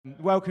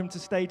Welcome to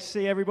stage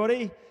C,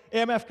 everybody.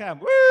 EMF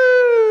cam.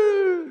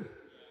 Woo!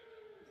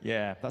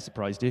 Yeah, that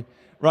surprised you.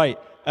 Right,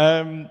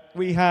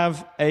 we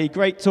have a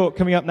great talk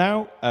coming up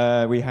now.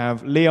 We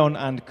have Leon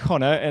and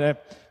Connor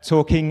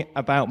talking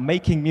about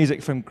making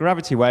music from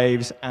gravity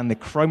waves and the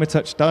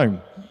Chromatouch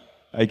dome,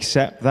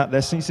 except that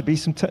there seems to be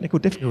some technical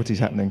difficulties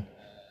happening.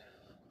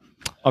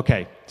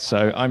 Okay,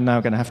 so I'm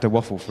now going to have to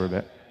waffle for a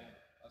bit.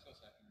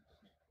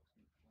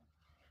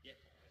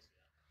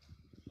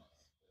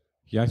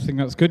 Yeah, I think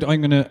that's good. I'm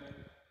going to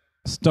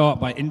start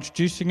by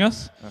introducing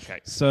us.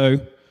 Okay. So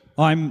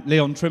I'm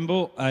Leon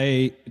Trimble,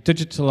 a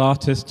digital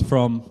artist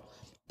from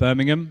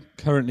Birmingham,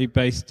 currently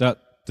based at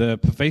the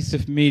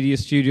Pervasive Media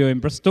Studio in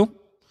Bristol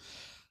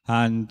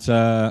and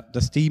the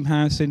Steam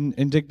House in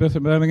Digbeth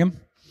in Birmingham.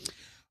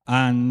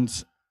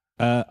 And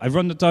I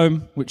run the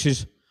Dome, which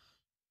is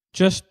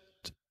just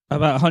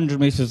about 100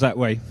 meters that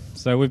way.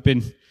 So we've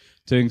been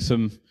doing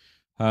some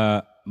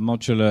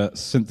modular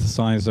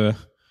synthesizer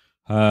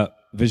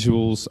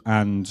visuals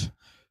and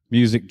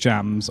music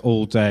jams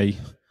all day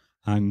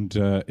and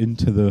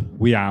into the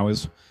wee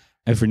hours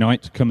every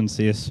night. Come and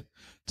see us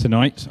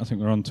tonight. I think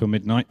we're on till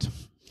midnight.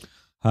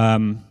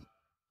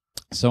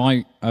 So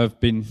I have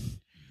been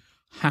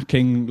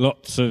hacking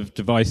lots of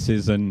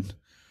devices and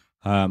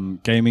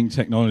gaming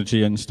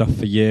technology and stuff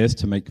for years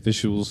to make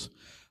visuals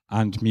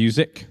and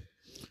music.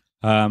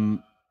 And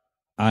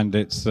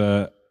it's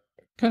a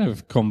kind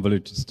of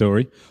convoluted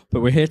story, but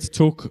we're here to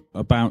talk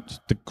about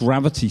the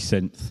gravity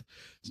synth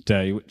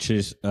today, which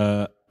is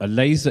a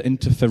laser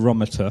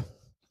interferometer,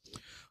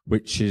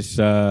 which is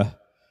an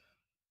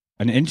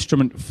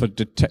instrument for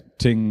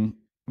detecting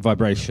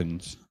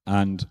vibrations.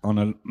 And on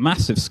a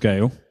massive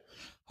scale,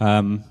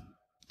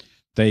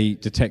 they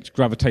detect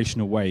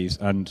gravitational waves.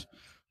 And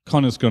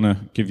Connor's going to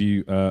give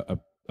you a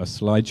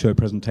slideshow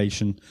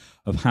presentation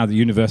of how the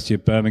University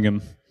of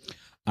Birmingham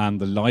and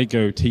the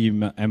LIGO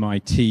team at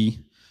MIT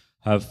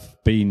have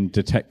been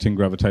detecting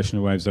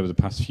gravitational waves over the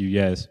past few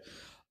years.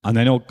 And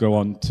then I'll go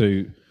on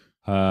to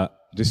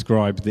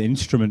describe the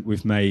instrument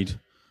we've made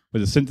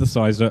with a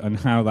synthesizer and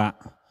how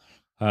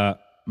that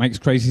makes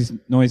crazy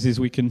noises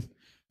we can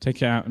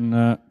take it out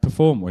and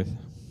perform with. Are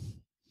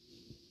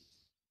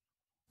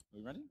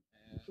we ready?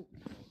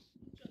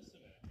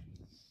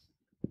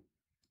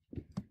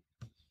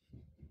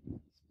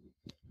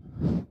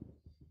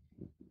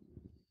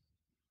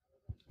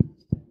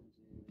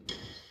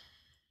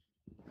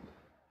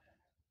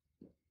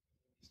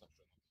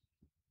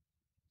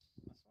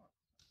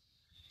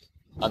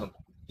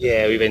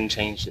 Yeah, we've been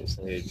changed it,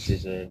 so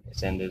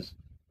it's ended.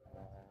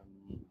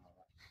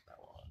 That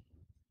one.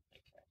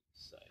 Okay,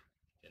 so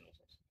general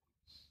source.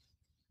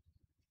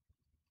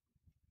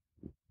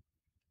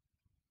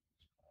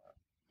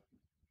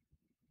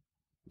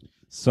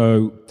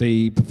 So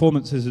the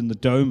performances in the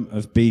Dome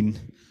have been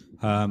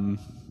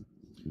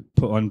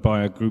put on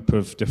by a group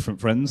of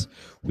different friends.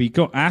 We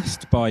got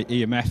asked by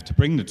EMF to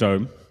bring the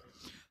Dome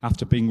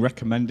after being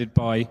recommended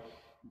by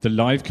the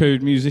Live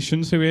Code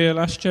musicians who were here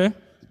last year,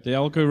 the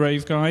Algo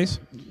Rave guys.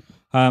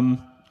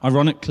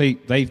 Ironically,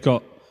 they've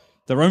got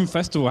their own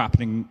festival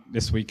happening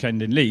this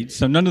weekend in Leeds,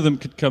 so none of them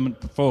could come and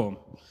perform.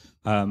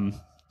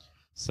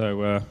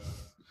 So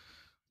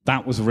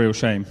that was a real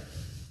shame.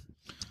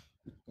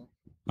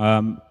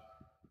 I'll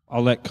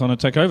let Connor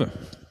take over.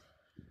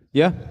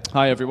 Yeah,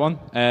 hi everyone.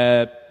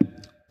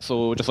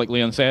 So just like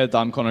Leon said,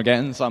 I'm Connor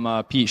Gettins. I'm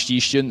a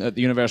PhD student at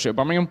the University of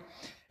Birmingham,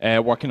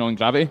 working on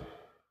gravity.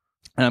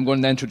 And I'm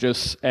going to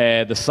introduce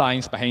the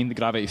science behind the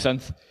gravity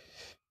synth.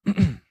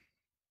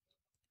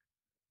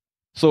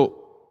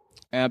 So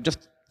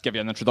just give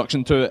you an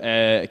introduction to it.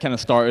 It kind of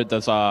started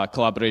as a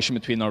collaboration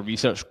between our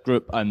research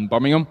group in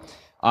Birmingham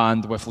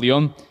and with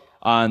Leon.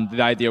 And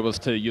the idea was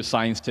to use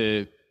science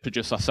to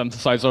produce a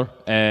synthesizer,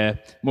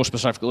 more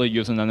specifically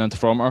using an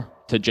interferometer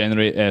to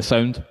generate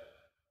sound.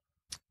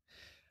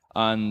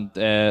 And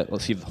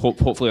let's see,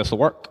 hopefully this will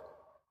work.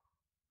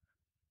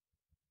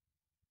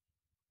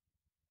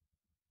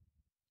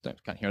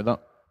 Can't hear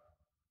that.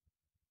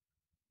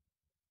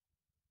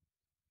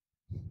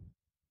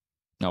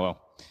 Oh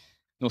well,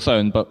 no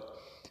sound, but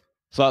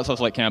so that's us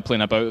like kind of playing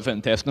about with it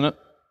and testing it.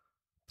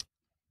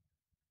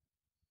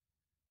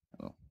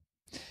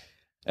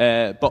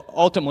 But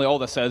ultimately, all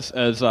this is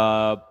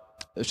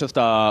it's just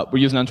we're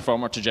using an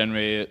interferometer to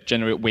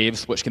generate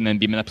waves, which can then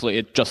be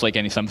manipulated just like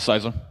any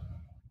synthesizer.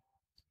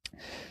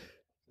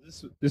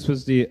 This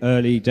was the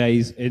early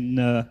days in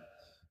the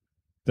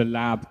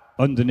lab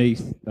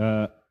underneath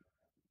the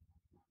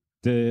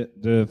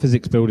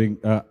physics building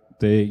at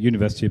the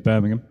University of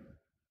Birmingham.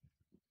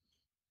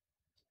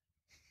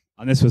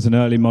 And this was an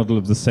early model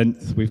of the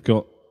synth. We've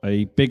got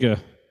a bigger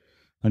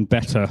and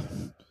better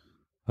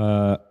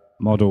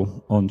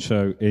model on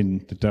show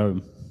in the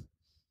Dome.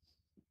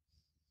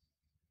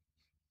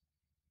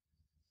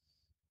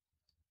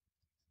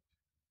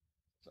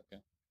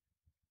 Okay.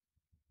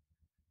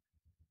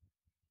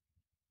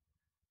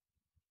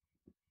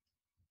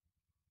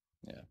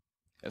 Yeah.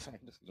 Yes, I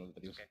can just ignore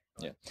the videos.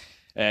 Okay.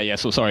 Yeah. Yeah.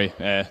 So sorry,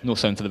 no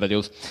sound to the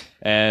videos.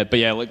 But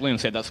yeah, like Leon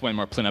said, that's when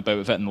we're playing about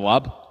with it in the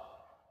lab.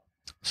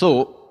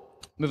 So,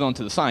 moving on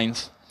to the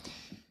science,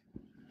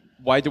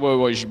 why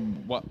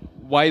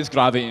is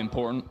gravity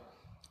important?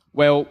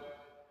 Well,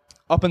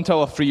 up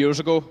until a few years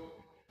ago,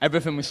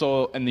 everything we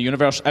saw in the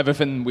universe,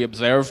 everything we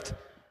observed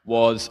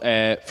was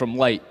from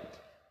light.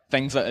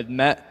 Things that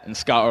emit and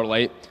scatter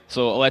light,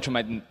 so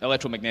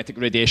electromagnetic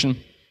radiation.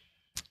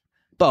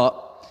 But,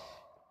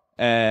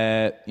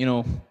 the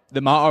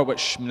matter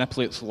which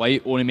manipulates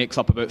light only makes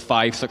up about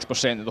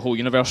 5-6% of the whole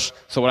universe,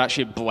 so we're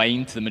actually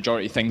blind to the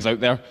majority of things out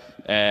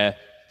there,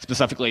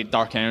 specifically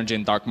dark energy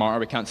and dark matter.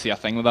 We can't see a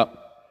thing with that.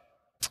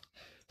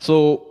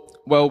 So,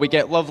 well, we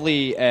get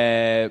lovely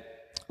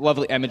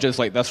images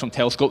like this from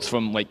telescopes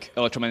from like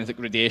electromagnetic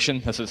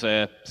radiation. This is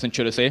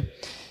Centaurus A.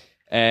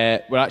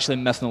 We're actually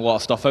missing a lot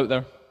of stuff out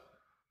there.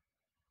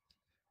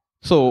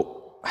 So,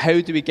 how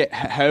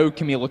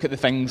can we look at the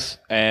things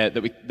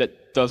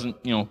that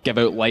doesn't give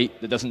out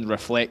light, that doesn't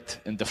reflect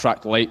and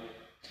diffract light?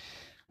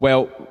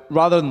 Well,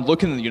 rather than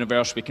looking at the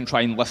universe, we can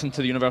try and listen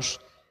to the universe,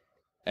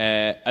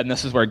 and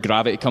this is where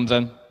gravity comes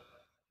in.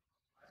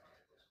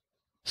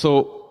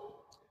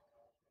 So,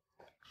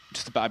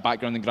 just a bit of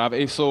background in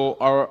gravity. So,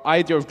 our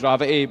idea of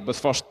gravity was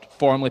first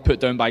formally put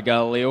down by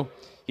Galileo.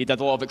 He did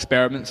a lot of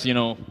experiments,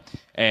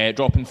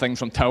 dropping things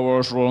from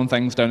towers, rolling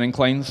things down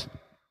inclines.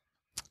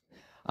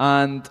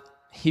 And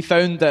he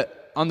found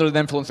that under the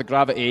influence of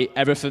gravity,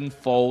 everything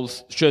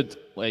should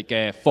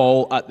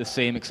fall at the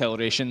same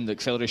acceleration, the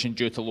acceleration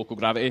due to local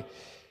gravity.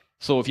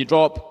 So if you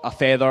drop a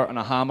feather and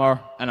a hammer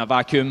in a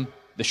vacuum,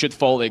 they should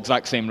fall at the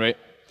exact same rate.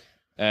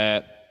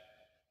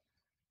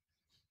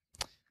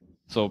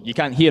 So you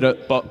can't hear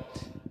it, but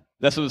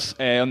this was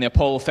on the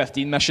Apollo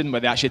 15 mission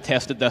where they actually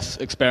tested this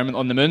experiment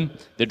on the moon.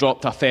 They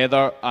dropped a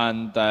feather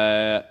and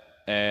a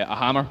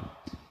hammer,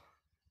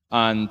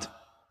 and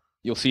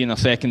you'll see in a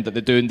second that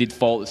they do indeed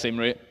fall at the same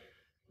rate.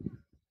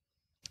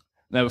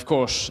 Now, of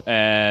course,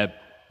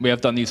 we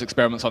have done these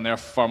experiments on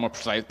Earth far more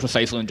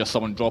precisely than just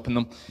someone dropping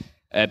them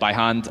by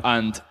hand,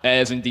 and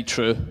it is indeed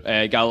true.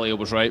 Galileo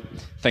was right.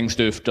 Things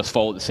do just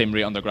fall at the same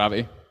rate under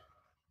gravity.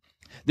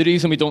 The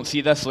reason we don't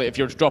see this, like if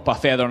you were to drop a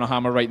feather and a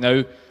hammer right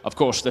now, of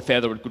course the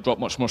feather would drop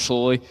much more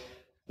slowly.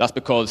 That's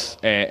because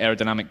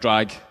aerodynamic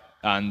drag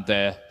and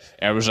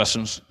air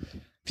resistance. If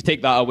you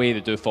take that away,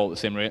 they do fall at the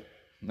same rate.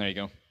 There you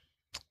go.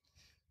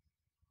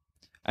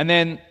 And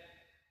then,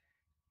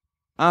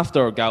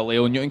 after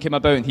Galileo, Newton came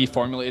about and he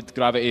formulated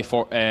gravity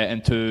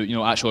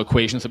into actual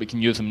equations that we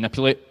can use and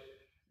manipulate.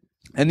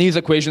 And these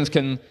equations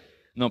can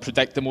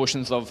predict the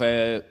motions of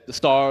the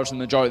stars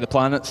and the majority of the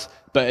planets,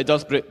 but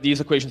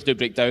these equations do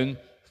break down.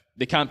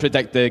 They can't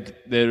predict they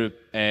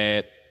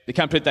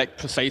can't predict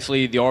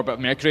precisely the orbit of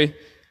Mercury,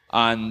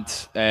 and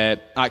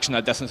action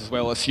at distance as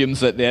well. It assumes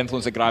that the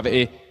influence of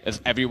gravity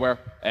is everywhere.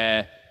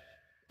 The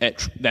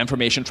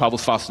information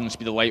travels faster than the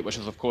speed of light, which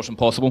is of course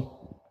impossible.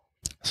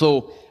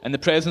 So, in the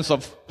presence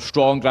of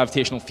strong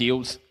gravitational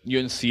fields,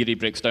 Newton's theory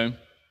breaks down.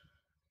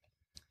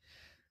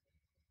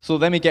 So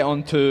then we get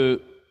on to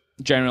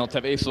general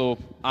relativity. So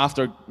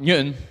after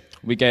Newton,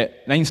 we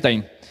get Einstein.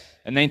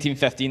 In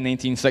 1915,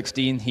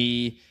 1916,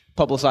 he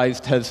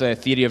publicized his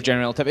theory of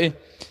general relativity.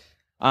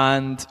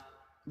 And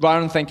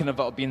rather than thinking of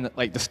it being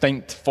like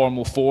distinct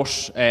formal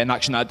force in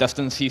action at a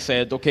distance, he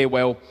said, okay,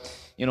 well,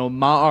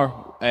 matter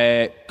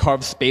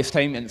curves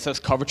space-time, and it says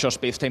curvature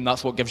space-time,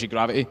 that's what gives you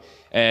gravity.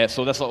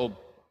 So this little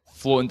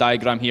floating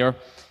diagram here,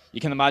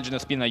 you can imagine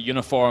this being a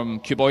uniform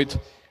cuboid.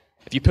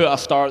 If you put a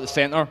star at the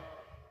center,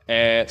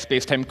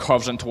 space-time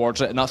curves in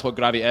towards it, and that's what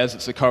gravity is.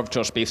 It's the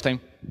curvature of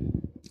space-time.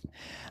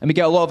 And we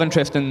get a lot of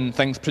interesting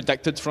things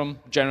predicted from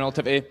general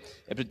relativity.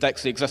 It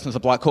predicts the existence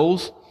of black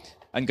holes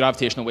and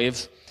gravitational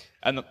waves,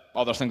 and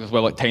other things as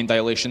well, like time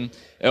dilation.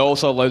 It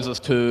also allows us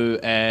to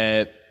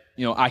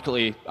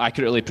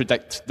accurately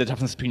predict the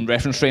difference between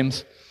reference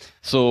frames.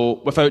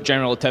 So without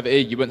general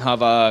relativity, you wouldn't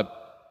have a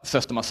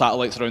system of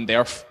satellites around the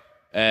Earth.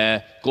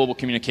 Global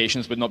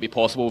communications would not be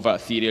possible without a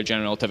theory of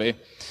general relativity.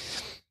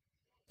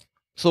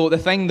 So the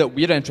thing that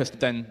we're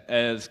interested in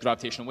is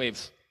gravitational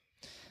waves.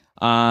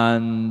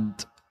 And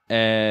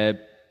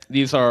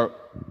these are,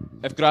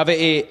 if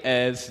gravity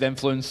is the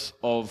influence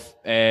of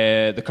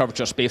the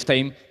curvature of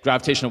space-time,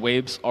 gravitational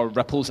waves are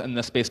ripples in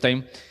the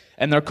space-time.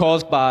 And they're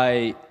caused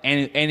by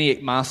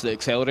any mass that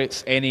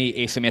accelerates, any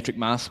asymmetric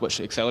mass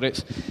which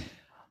accelerates.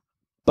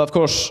 But of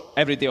course,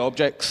 everyday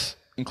objects,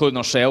 including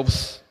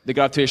ourselves, the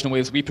gravitational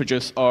waves we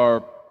produce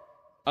are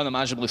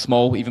unimaginably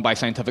small, even by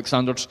scientific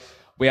standards.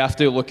 We have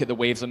to look at the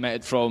waves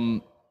emitted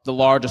from the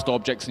largest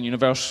objects in the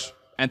universe,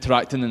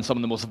 interacting in some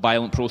of the most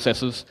violent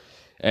processes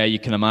you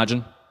can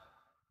imagine.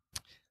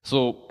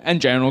 So, in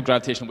general,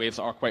 gravitational waves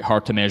are quite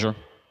hard to measure.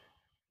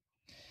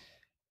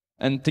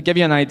 And to give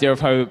you an idea of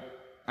how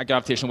a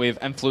gravitational wave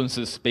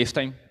influences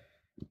space-time,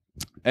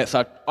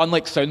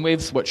 unlike sound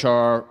waves, which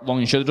are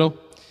longitudinal,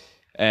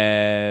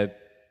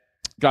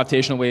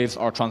 gravitational waves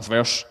are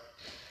transverse.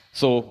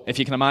 So if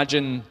you can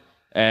imagine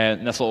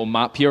this little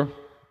map here,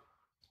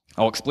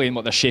 I'll explain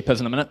what the shape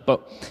is in a minute,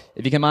 but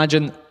if you can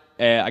imagine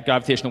a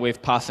gravitational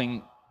wave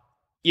passing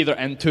either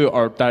into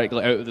or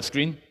directly out of the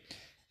screen,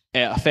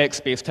 it affects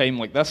space-time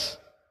like this.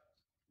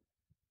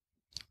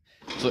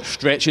 So it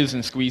stretches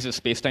and squeezes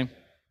spacetime.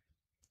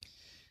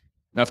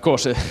 Now, of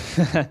course,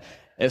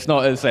 it's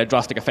not as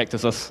drastic effect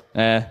as this,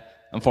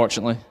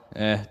 unfortunately.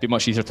 It'd be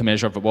much easier to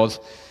measure if it was.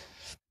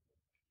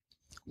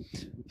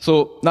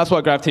 So that's what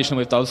a gravitational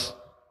wave does.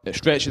 It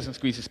stretches and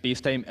squeezes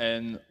spacetime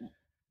in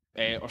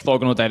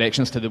orthogonal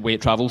directions to the way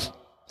it travels.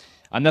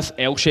 And this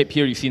L shape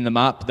here you see in the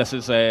map, this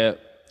is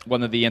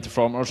one of the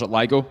interferometers at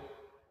LIGO.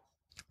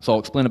 So I'll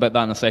explain about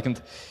that in a second.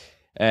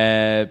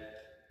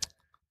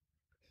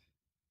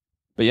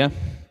 But yeah,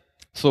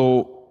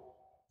 so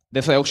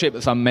this L shape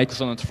is a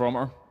Michelson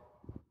interferometer.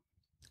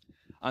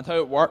 And how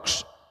it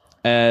works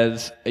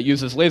is it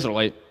uses laser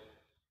light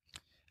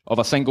of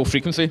a single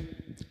frequency.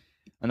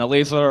 And the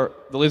laser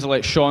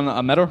light shone at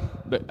a mirror,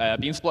 a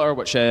beam splitter,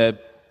 which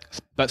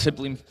splits the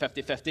beam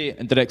 50-50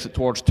 and directs it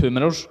towards two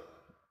mirrors.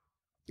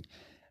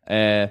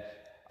 And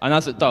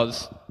as it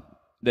does,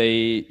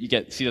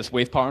 you see this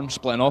wave pattern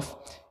splitting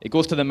off. It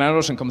goes to the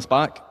mirrors and comes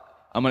back.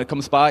 And when it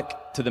comes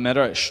back to the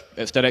mirror,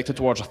 it's directed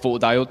towards a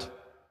photodiode.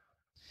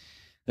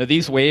 Now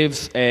these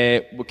waves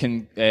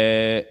can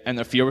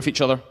interfere with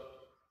each other,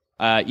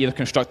 either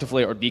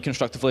constructively or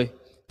deconstructively,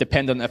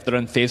 depending if they're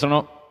in phase or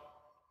not.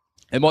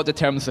 And what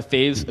determines the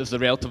phase is the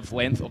relative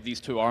length of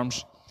these two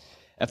arms.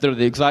 If they're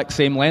the exact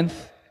same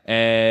length,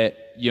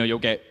 you'll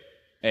get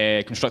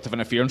constructive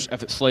interference.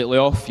 If it's slightly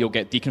off, you'll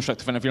get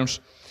deconstructive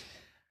interference.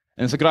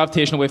 And as the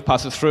gravitational wave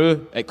passes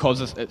through,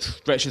 it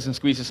stretches and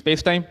squeezes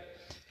space-time,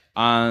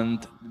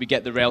 and we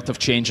get the relative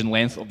change in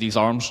length of these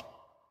arms.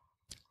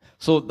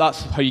 So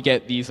that's how you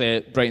get these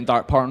bright and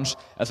dark patterns.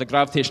 As the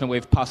gravitational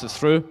wave passes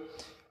through,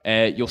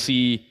 you'll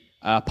see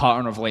a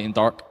pattern of light and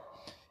dark.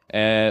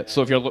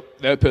 So if the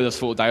output of this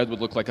photodiode would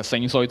look like a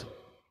sinusoid.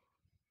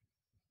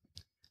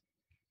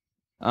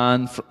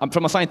 And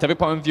from a scientific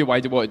point of view, why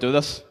do you want to do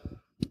this?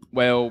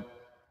 Well,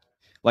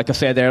 like I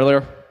said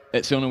earlier,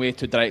 it's the only way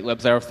to directly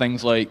observe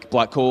things like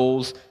black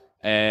holes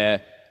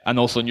and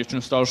also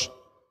neutron stars.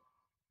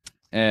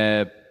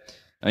 And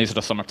these are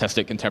just some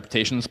artistic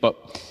interpretations, but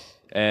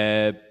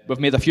we've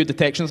made a few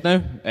detections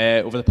now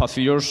over the past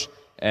few years.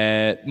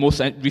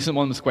 Most recent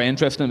one was quite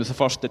interesting. It was the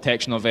first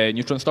detection of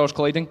neutron stars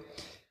colliding.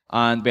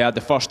 And we had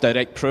the first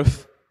direct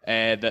proof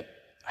that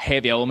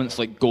heavy elements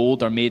like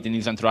gold are made in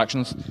these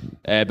interactions.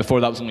 Before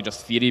that was only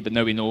just theory, but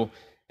now we know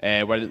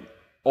where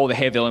all the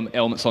heavy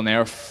elements on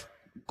Earth,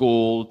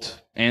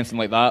 gold, anything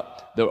like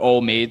that, they're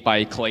all made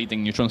by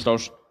colliding neutron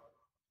stars.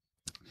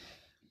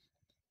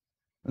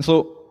 And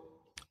so,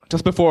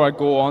 just before I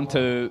go on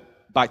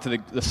back to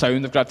the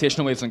sound of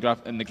gravitational waves in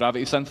the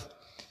gravity synth,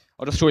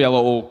 I'll just show you a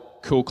little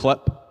cool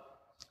clip.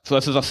 So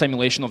this is a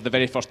simulation of the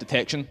very first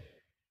detection,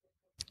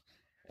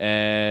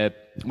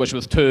 which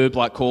was two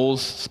black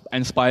holes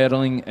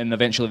inspiraling, and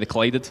eventually they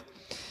collided.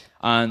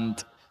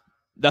 And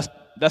this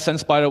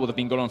inspiral would have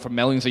been going on for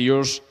millions of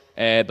years,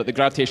 but the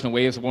gravitational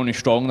waves were only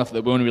strong enough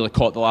that we only really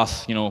caught the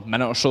last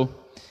minute or so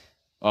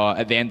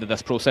at the end of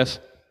this process.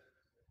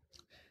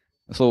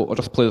 So I'll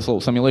just play this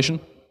little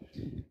simulation.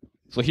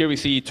 So here we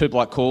see two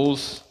black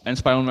holes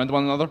inspiraling around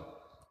one another.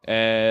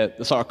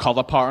 The sort of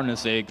colour pattern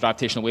is the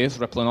gravitational waves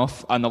rippling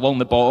off, and along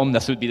the bottom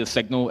this would be the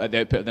signal at the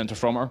output of the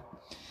interferometer.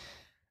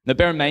 Now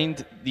bear in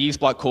mind, these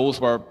black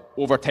holes were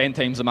over 10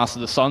 times the mass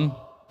of the sun,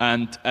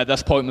 and at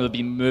this point they would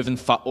be moving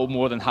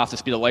more than half the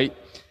speed of light.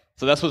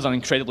 So this was an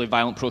incredibly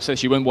violent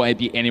process. You wouldn't want to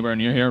be anywhere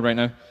near here right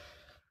now.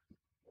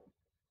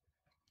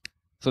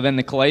 So then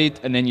they collide,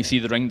 and then you see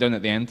the ring down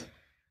at the end.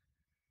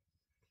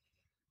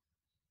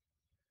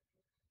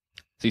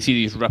 So you see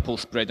these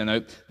ripples spreading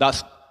out.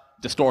 That's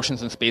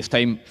distortions in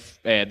space-time,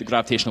 the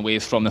gravitational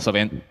waves from this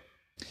event. And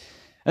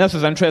this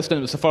was interesting.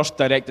 It was the first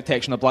direct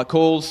detection of black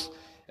holes.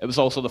 It was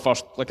also the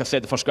first, like I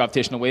said, the first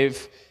gravitational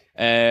wave.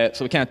 So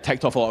we kind of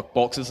ticked off a lot of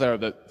boxes there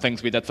about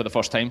things we did for the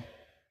first time.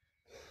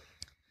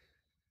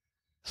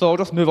 So I'll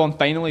just move on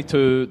finally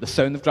to the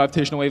sound of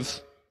gravitational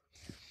waves.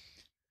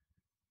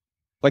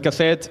 Like I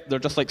said, they're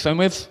just like sound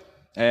waves,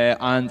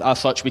 and as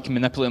such we can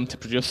manipulate them to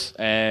produce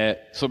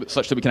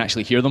such that we can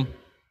actually hear them.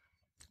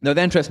 Now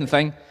the interesting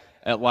thing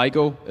at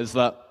LIGO is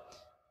that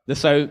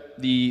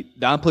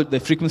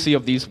the frequency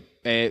of these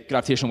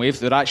gravitational waves,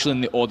 they're actually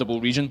in the audible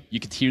region. You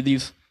could hear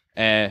these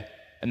in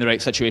the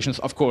right situations.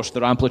 Of course,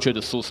 their amplitude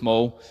is so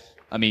small,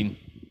 I mean,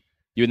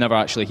 you would never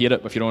actually hear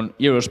it with your own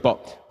ears,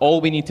 but all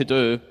we need to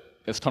do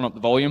is turn up the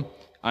volume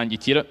and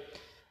you'd hear it.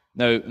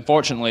 Now,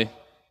 unfortunately,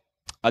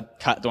 I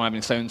don't have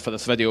any sound for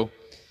this video,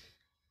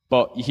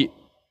 but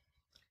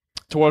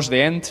towards the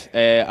end,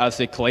 as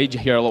they collide, you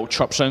hear a little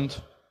chirp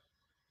sound.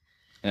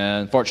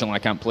 Unfortunately, I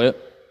can't play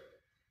it.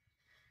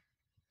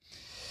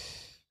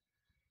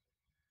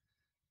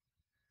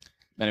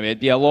 Anyway, it'd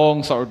be a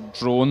long sort of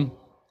drone,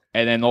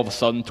 and then all of a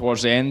sudden,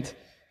 towards the end,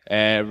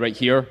 right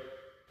here,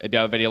 it'd be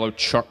a very loud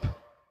chirp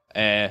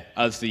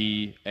as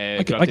the.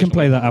 I can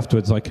play that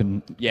afterwards. I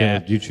can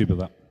get a YouTube of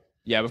that.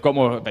 Yeah, we've got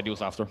more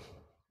videos after.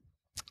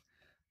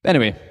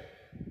 Anyway.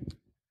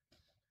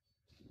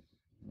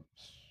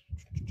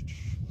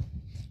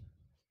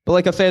 But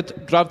like I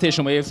said,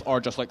 gravitational waves are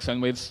just like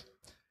sound waves.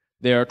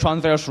 They're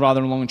transverse rather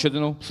than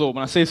longitudinal. So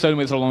when I say sound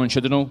waves are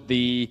longitudinal,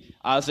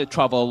 as they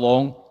travel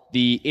along,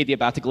 they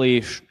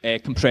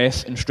adiabatically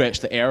compress and stretch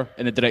the air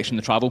in the direction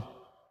they travel.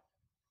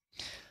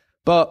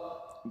 But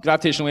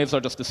gravitational waves are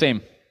just the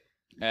same.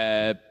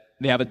 They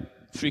have a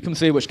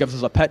frequency which gives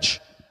us a pitch,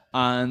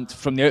 and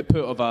from the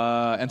output of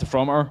an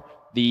interferometer,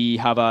 they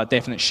have a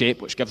definite shape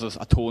which gives us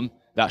a tone,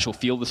 the actual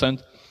feel of the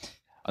sound.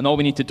 And all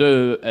we need to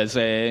do is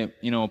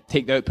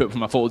take the output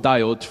from a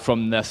photodiode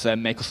from this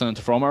Michelson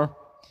interferometer,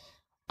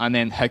 and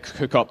then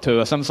hook up to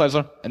a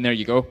synthesizer, and there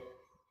you go.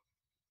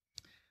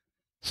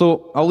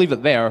 So I'll leave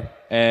it there,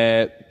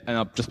 and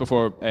just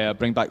before I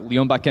bring back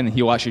Leon back in,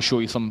 he'll actually show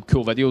you some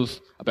cool videos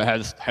about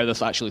how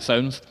this actually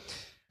sounds.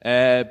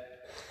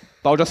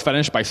 But I'll just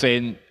finish by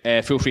saying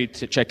feel free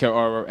to check out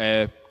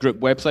our group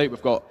website.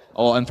 We've got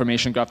a lot of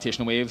information on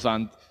gravitational waves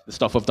and the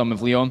stuff I've done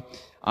with Leon,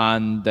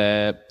 and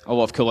a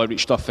lot of cool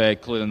outreach stuff,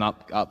 including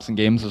apps and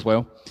games as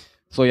well.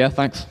 So yeah,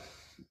 thanks.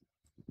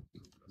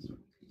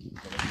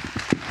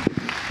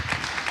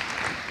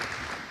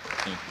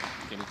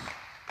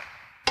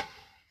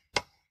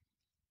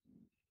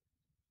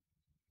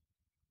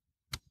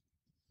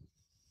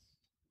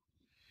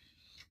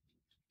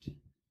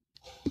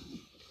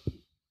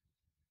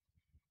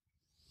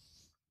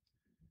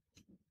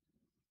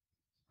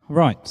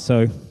 Right,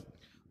 so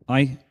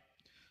I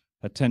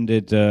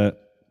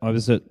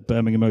was at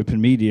Birmingham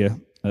Open Media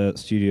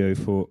Studio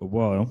for a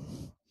while,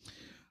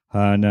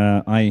 and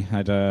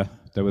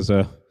there was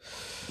a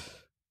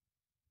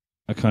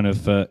kind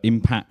of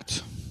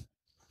impact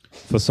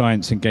for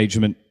science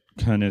engagement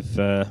kind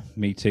of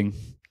meeting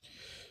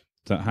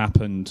that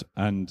happened,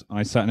 and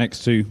I sat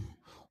next to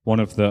one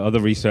of the other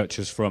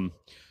researchers from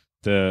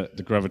the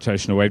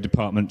gravitational wave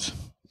department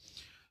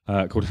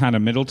called Hannah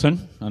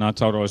Middleton, and I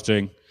told her I was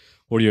doing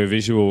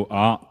audiovisual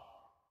art,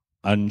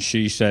 and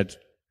she said,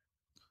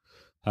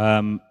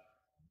 when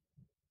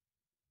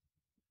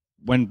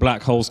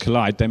black holes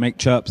collide, they make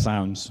chirp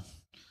sounds.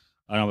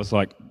 And I was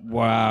like,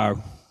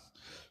 wow,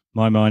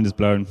 my mind is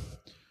blown.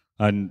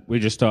 And we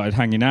just started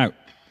hanging out.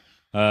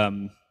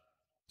 And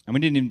we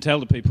didn't even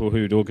tell the people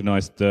who'd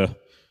organized the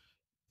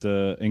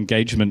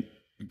engagement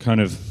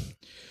kind of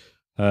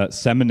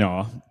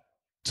seminar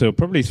till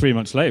probably 3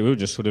 months later. We were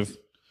just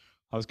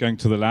I was going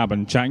to the lab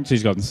and chatting to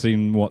these guys and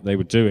seeing what they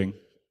were doing.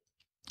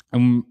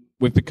 And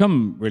we've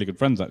become really good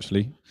friends,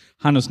 actually.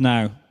 Hannah's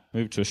now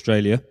moved to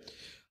Australia.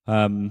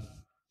 I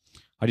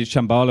did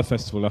Shambhala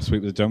Festival last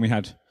week with the Dome. We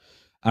had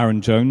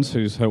Aaron Jones,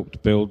 who's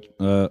helped build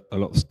a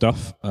lot of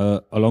stuff,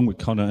 along with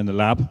Connor in the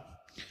lab.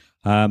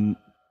 And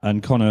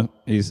Connor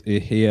is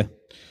here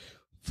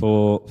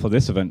for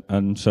this event.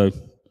 And so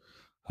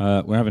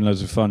we're having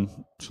loads of fun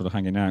sort of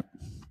hanging out.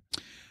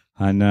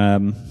 And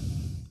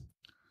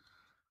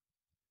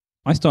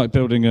I started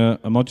building a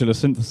modular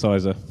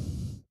synthesizer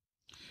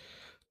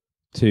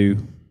to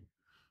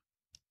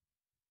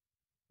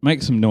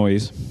make some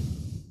noise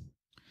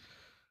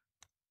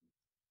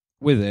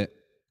with it.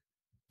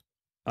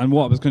 And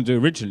what I was going to do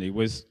originally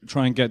was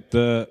try and get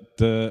the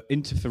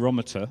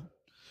interferometer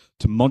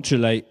to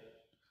modulate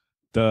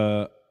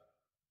the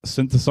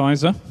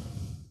synthesizer.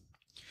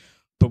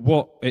 But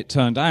what it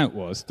turned out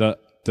was that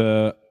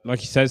like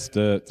he says,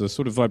 the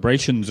sort of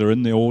vibrations are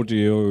in the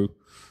audio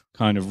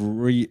kind of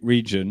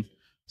region.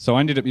 So I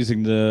ended up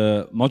using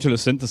the modular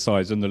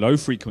synthesizer and the low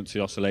frequency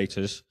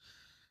oscillators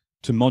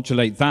to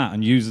modulate that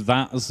and use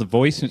that as the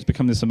voice, and it's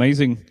become this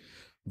amazing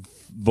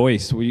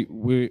voice.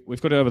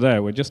 We've got it over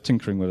there. We're just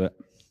tinkering with it.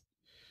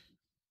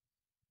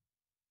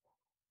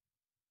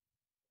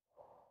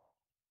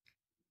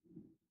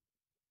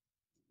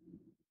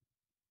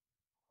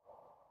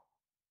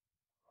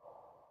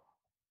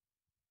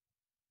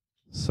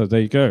 So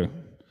there you go.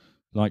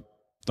 Like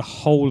the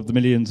whole of the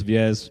millions of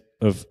years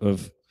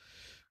of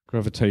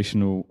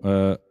gravitational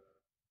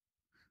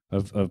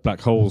of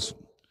black holes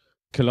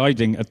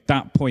colliding at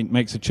that point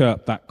makes a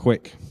chirp that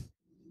quick.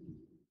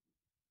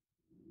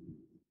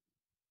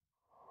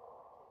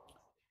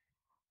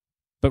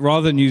 But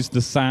rather than use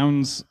the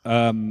sounds,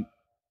 the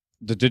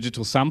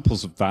digital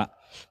samples of that,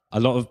 a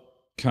lot of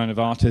kind of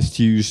artists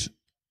use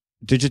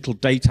digital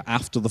data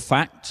after the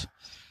fact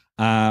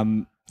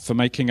for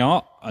making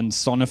art and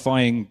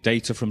sonifying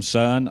data from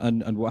CERN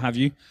and what have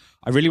you.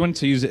 I really wanted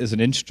to use it as an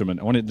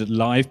instrument. I wanted the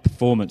live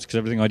performance because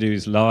everything I do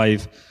is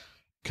live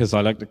because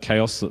I like the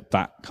chaos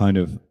that kind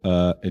of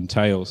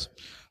entails.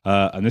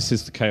 And this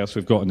is the chaos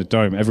we've got in the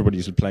Dome.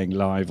 Everybody's playing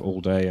live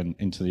all day and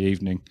into the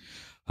evening.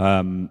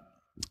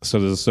 So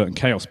there's a certain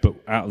chaos, but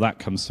out of that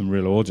comes some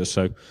real order.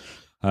 So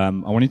I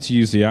wanted to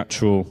use the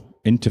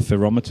actual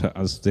interferometer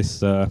as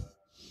this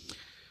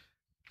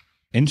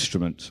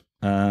instrument.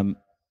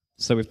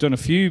 So we've done a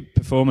few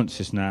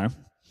performances now.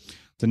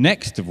 The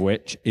next of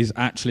which is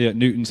actually at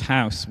Newton's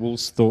house,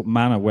 Woolsthorpe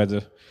Manor, where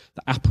the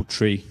apple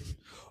tree,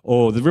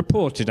 or the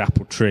reported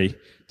apple tree,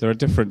 there are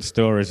different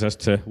stories as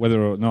to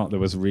whether or not there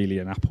was really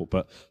an apple,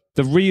 but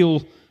the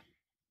real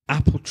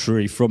apple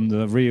tree from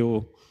the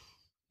real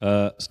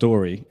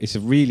story, it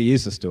really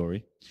is a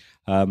story,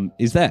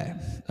 is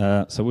there.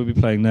 So we'll be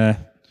playing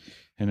there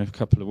in a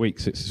couple of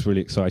weeks. It's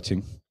really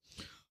exciting.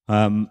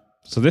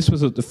 So this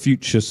was at the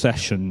Future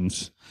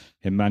Sessions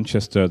in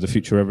Manchester, the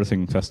Future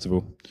Everything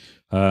Festival,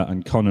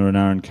 and Connor and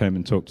Aaron came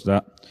and talked to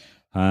that.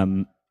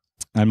 And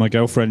my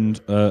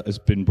girlfriend has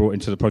been brought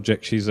into the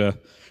project. She's a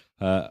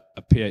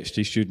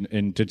PhD student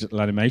in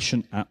digital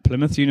animation at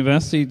Plymouth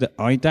University, the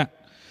IDAT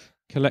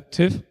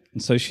collective.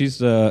 And so she's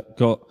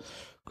got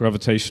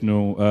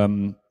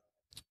gravitational,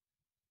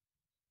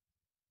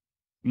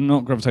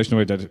 not gravitational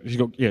wave data.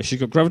 She's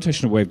got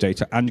gravitational wave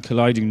data and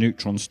colliding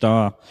neutron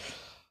star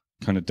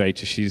kind of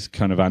data. She's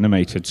kind of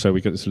animated, so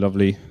we got this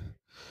lovely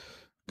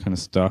kind of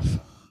stuff.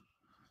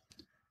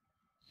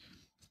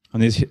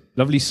 And these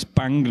lovely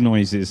spang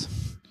noises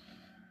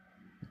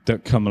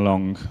that come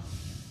along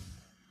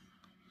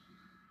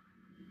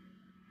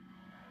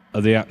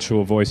are the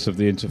actual voice of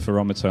the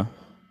interferometer.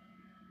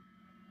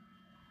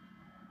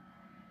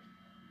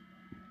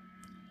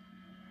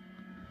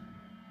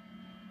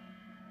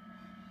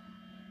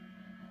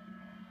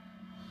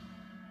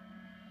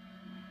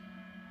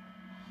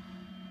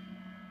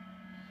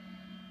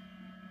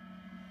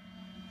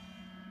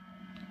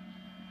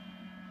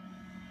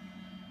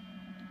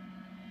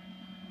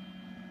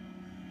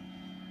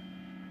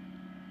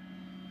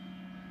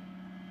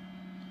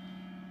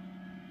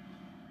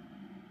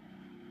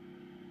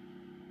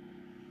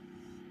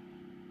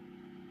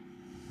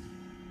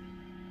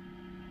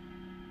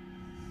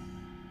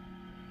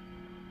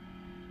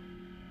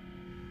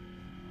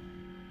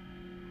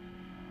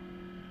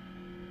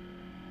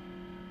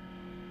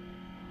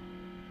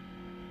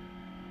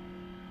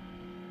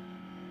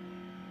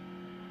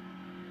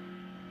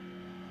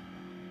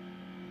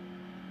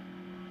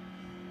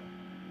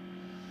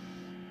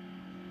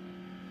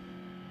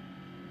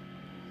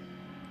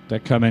 They're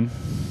coming.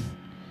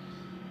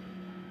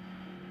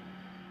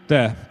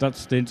 There,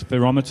 that's the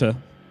interferometer.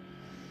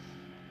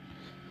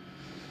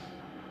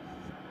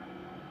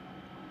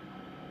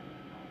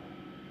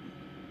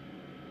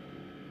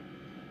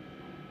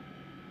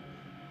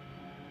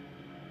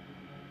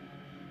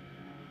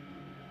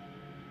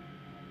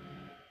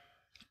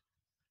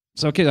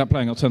 So I'll keep that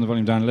playing. I'll turn the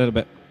volume down a little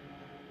bit.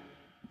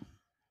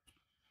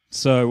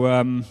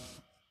 So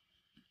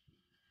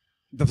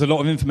there's a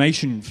lot of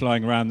information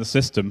flying around the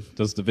system.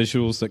 There's the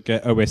visuals that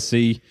get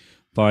OSC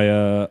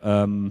via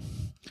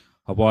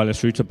a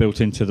wireless router built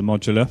into the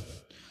modular.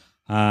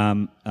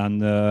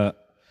 And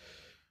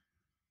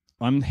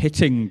I'm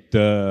hitting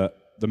the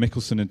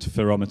Michelson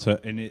interferometer,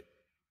 and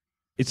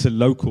it's a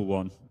local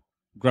one.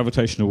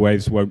 Gravitational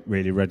waves won't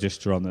really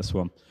register on this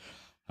one.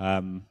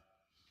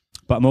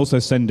 But I'm also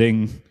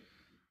sending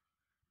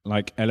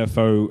like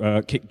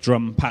LFO kick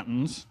drum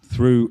patterns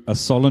through a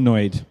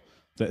solenoid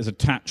that is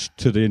attached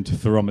to the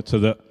interferometer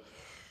that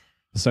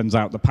sends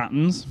out the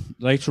patterns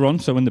later on.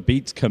 So when the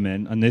beats come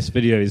in, and this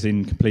video is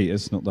incomplete,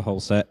 it's not the whole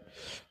set,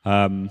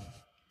 and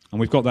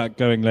we've got that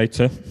going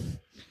later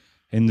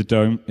in the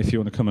dome if you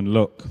want to come and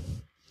look.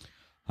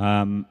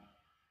 And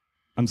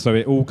so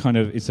it all kind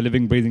of, it's a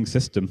living, breathing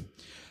system.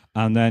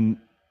 And then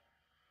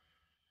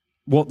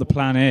what the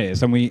plan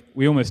is, and we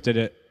almost did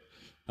it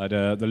at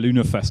the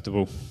Lunar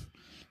Festival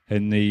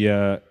in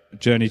the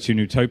Journey to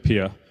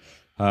Newtopia,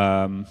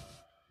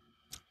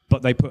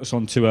 but they put us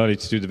on too early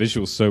to do the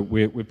visuals, so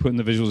we're putting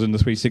the visuals in the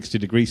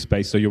 360-degree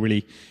space, so you're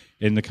really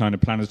in the kind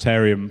of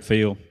planetarium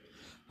feel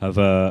of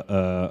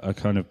a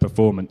kind of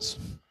performance.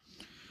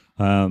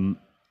 And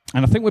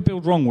I think we're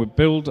billed wrong. We're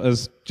billed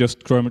as just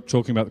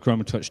talking about the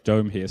Chromatouch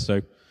dome here,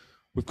 so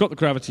we've got the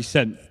gravity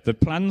Synth. The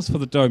plans for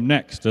the dome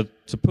next are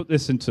to put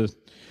this into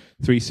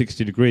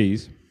 360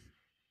 degrees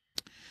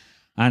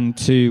and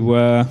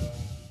to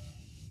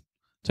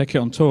take it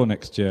on tour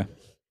next year.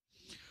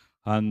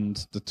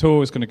 And the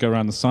tour is going to go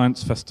around the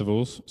science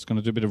festivals. It's going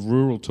to do a bit of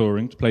rural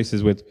touring to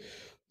places with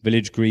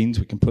village greens.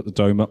 We can put the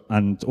dome up,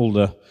 and all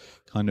the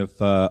kind of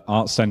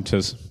art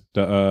centres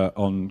that are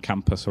on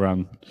campus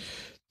around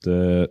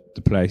the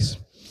place.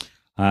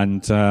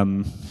 And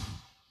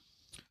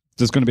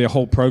there's going to be a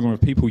whole program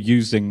of people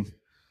using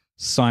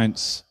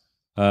science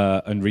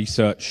and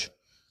research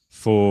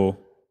for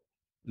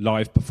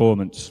live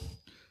performance.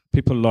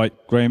 People like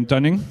Graham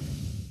Dunning,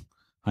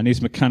 and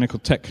he's mechanical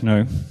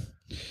techno.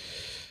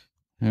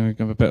 Here we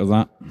go, a bit of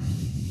that.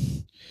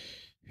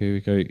 Here we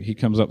go. He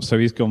comes up, so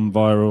he's gone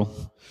viral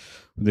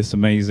with this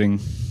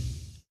amazing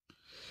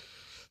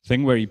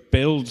thing where he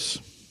builds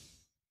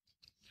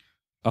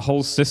a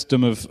whole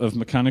system of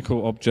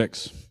mechanical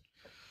objects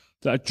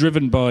that are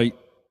driven by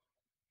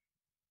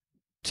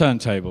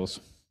turntables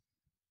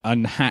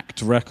and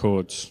hacked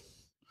records.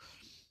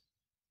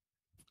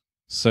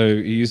 So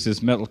he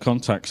uses metal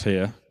contacts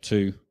here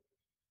to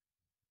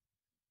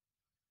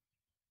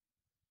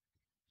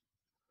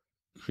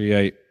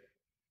create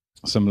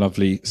some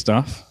lovely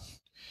stuff.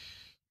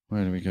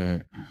 Where do we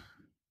go?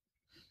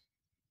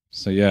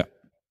 So yeah.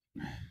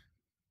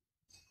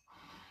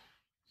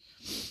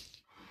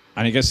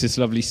 And it gets this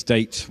lovely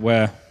state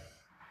where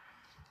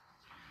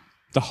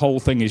the whole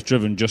thing is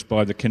driven just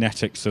by the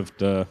kinetics of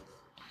the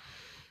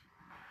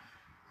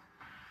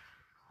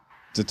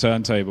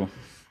turntable.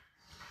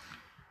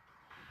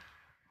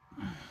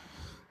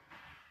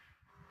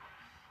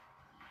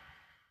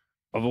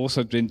 I've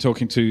also been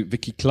talking to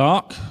Vicky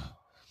Clark,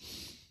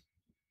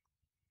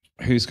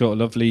 who's got a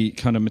lovely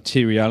kind of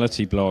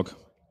materiality blog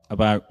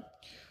about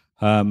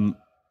all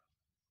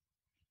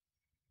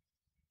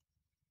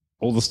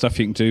the stuff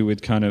you can do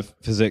with kind of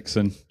physics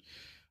and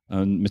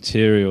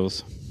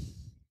materials.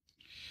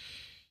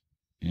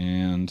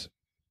 And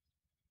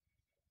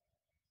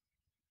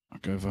I'll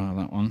go via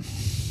that one.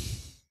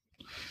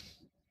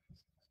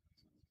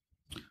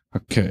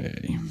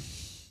 Okay.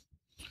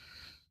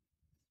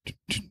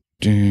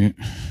 Has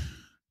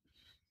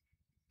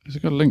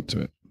it got a link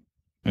to it?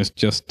 It's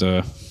just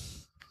a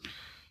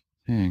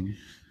thing.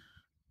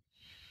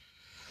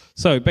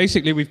 So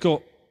basically we've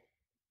got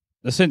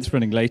the synth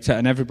running later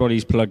and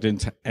everybody's plugged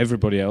into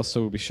everybody else,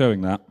 so we'll be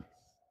showing that.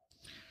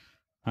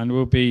 And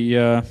we'll be,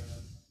 here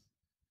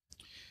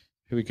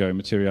we go,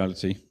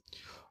 materiality.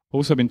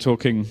 Also been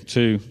talking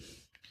to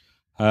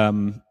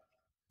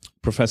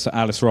Professor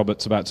Alice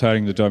Roberts about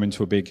turning the dome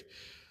into a big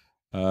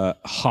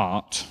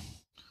heart.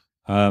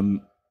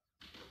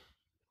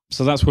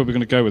 So that's where we're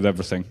going to go with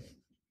everything.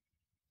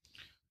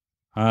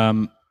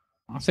 I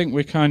think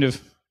we're kind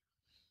of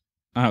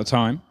out of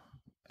time.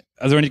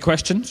 Are there any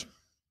questions?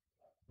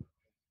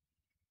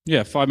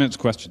 Yeah, 5 minutes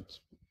of questions.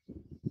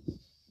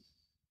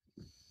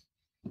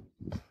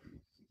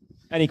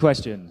 Any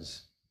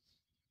questions?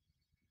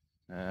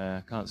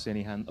 Can't see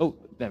any hands. Oh,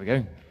 there we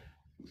go.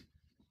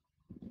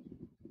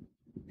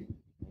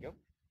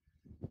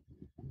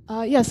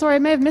 Yeah, sorry, I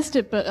may have missed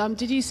it, but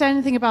did you say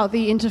anything about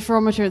the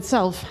interferometer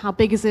itself? How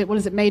big is it? What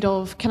is it made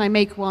of? Can I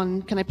make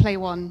one? Can I play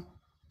one?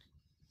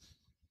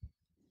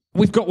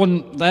 We've got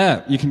one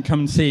there. You can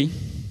come and see.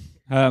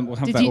 We'll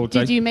have that all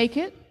day. Did you make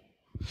it?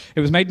 It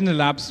was made in the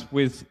labs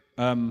with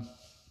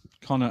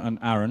Connor and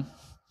Aaron.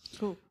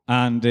 Cool.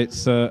 And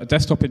it's a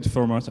desktop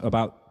interferometer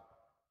about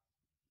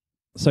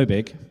so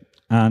big.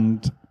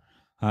 And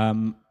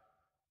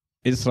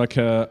it's like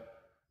a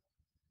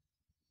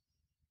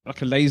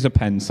laser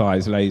pen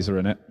size laser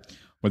in it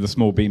with a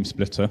small beam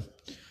splitter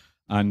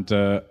and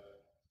an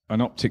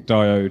optic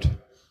diode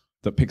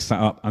that picks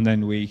that up, and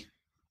then we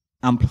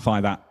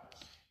amplify that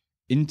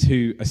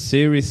into a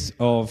series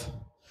of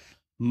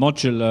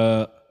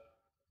modular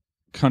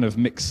kind of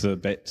mixer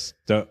bits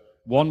that,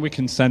 one, we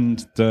can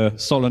send the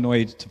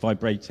solenoid to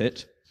vibrate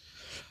it,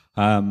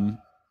 and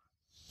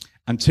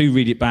two,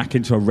 read it back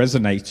into a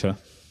resonator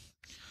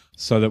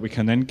so that we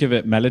can then give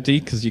it melody,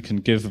 because you can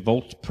give a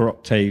volt per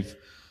octave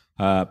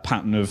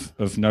pattern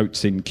of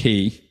notes in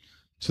key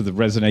to the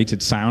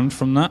resonated sound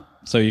from that.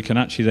 So you can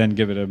actually then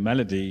give it a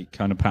melody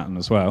kind of pattern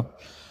as well.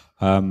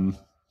 And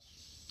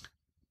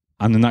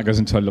then that goes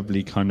into a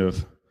lovely kind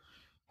of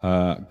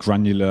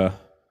granular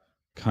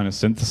kind of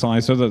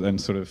synthesizer that then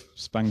sort of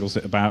spangles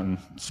it about and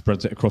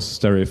spreads it across the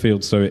stereo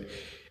field. So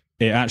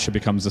it actually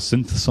becomes a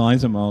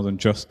synthesizer more than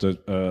just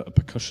a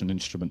percussion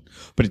instrument.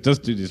 But it does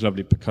do these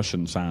lovely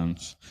percussion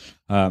sounds.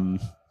 And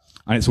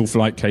it's all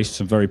flight cased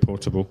and very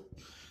portable.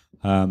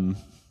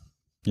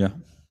 Yeah.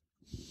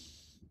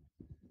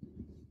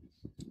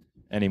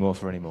 Any more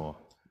for any more?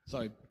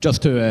 Sorry,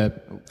 just to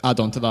add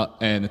on to that,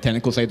 the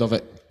technical side of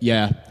it,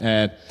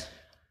 yeah.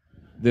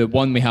 The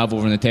one we have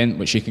over in the tent,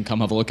 which you can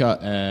come have a look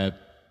at,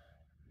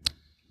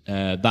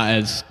 that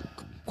is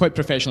quite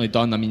professionally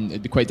done. I mean,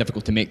 it'd be quite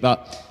difficult to make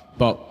that.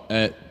 But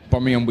at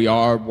Birmingham, we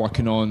are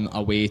working on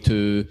a way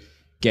to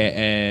get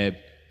a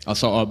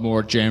sort of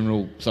more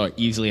general, sort of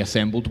easily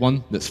assembled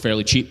one that's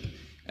fairly cheap.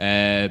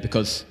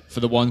 Because for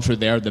the one through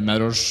there, the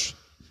mirrors,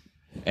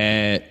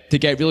 to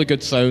get really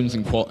good sounds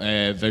and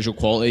visual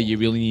quality, you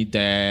really need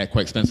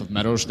quite expensive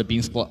mirrors.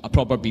 A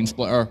proper beam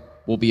splitter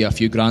will be a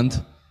few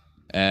grand.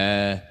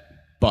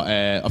 But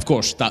of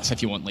course, that's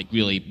if you want like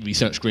really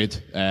research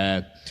grade.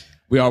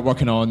 We are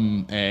working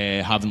on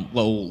having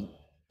little,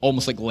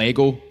 almost like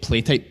Lego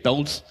play type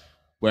builds,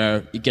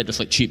 where you get this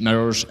like cheap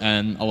mirrors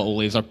and a little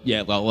laser,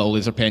 a little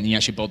laser pen, and you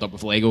actually build up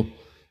with Lego.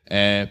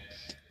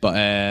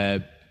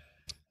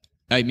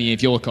 I mean,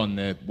 if you look on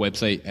the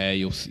website,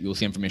 you'll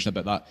see information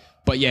about that.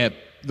 But yeah,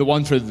 the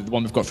one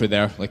we've got through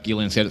there, like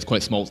Elin said, it's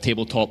quite small. It's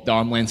tabletop. The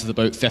arm length is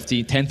about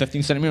 10,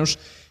 15 centimeters.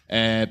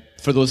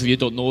 For those of you who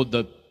don't know,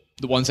 the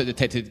ones that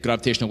detected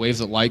gravitational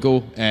waves at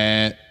LIGO,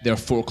 they're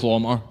 4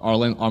 kilometer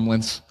arm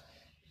lengths.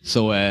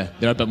 So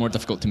they're a bit more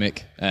difficult to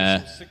make.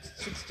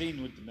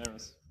 16 with the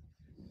mirrors.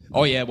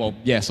 Oh yeah, well,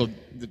 yeah, so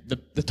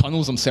the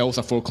tunnels themselves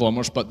are 4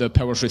 kilometers, but the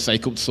power's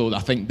recycled, so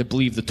I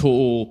believe the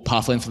total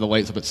path length of the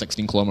light is about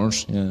 16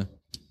 kilometers, yeah.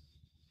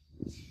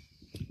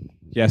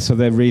 Yeah, so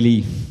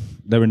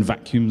they're in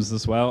vacuums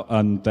as well,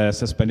 and they're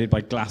suspended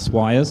by glass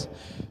wires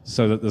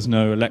so that there's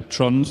no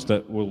electrons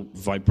that will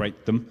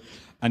vibrate them.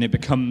 And it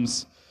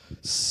becomes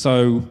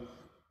so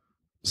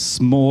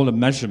small a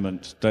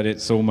measurement that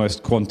it's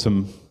almost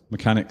quantum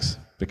mechanics,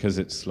 because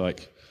it's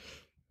like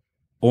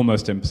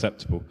almost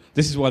imperceptible.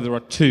 This is why there are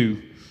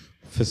 2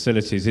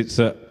 facilities. It's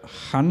at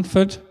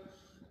Hanford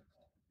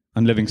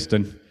and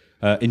Livingston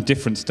in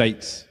different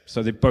states,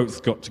 so they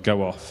both got to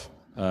go off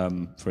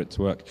for it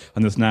to work.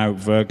 And there's now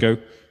Virgo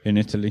in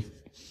Italy,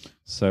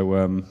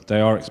 so they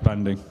are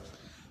expanding.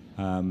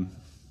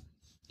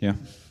 Yeah.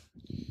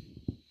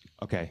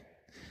 Okay.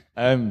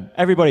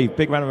 Everybody,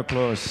 big round of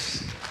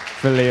applause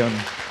for Leon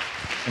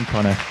and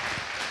Connor.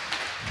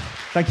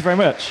 Thank you very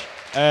much.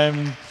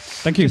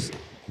 Thank you.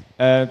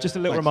 Just a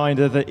little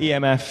reminder that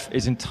EMF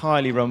is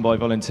entirely run by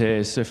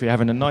volunteers, so if you're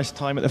having a nice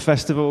time at the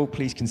festival,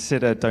 please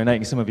consider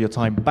donating some of your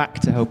time back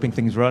to helping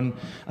things run.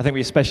 I think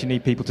we especially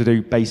need people to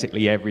do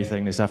basically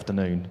everything this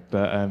afternoon.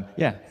 But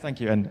yeah, thank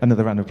you, and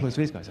another round of applause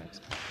for these guys.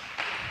 Thanks.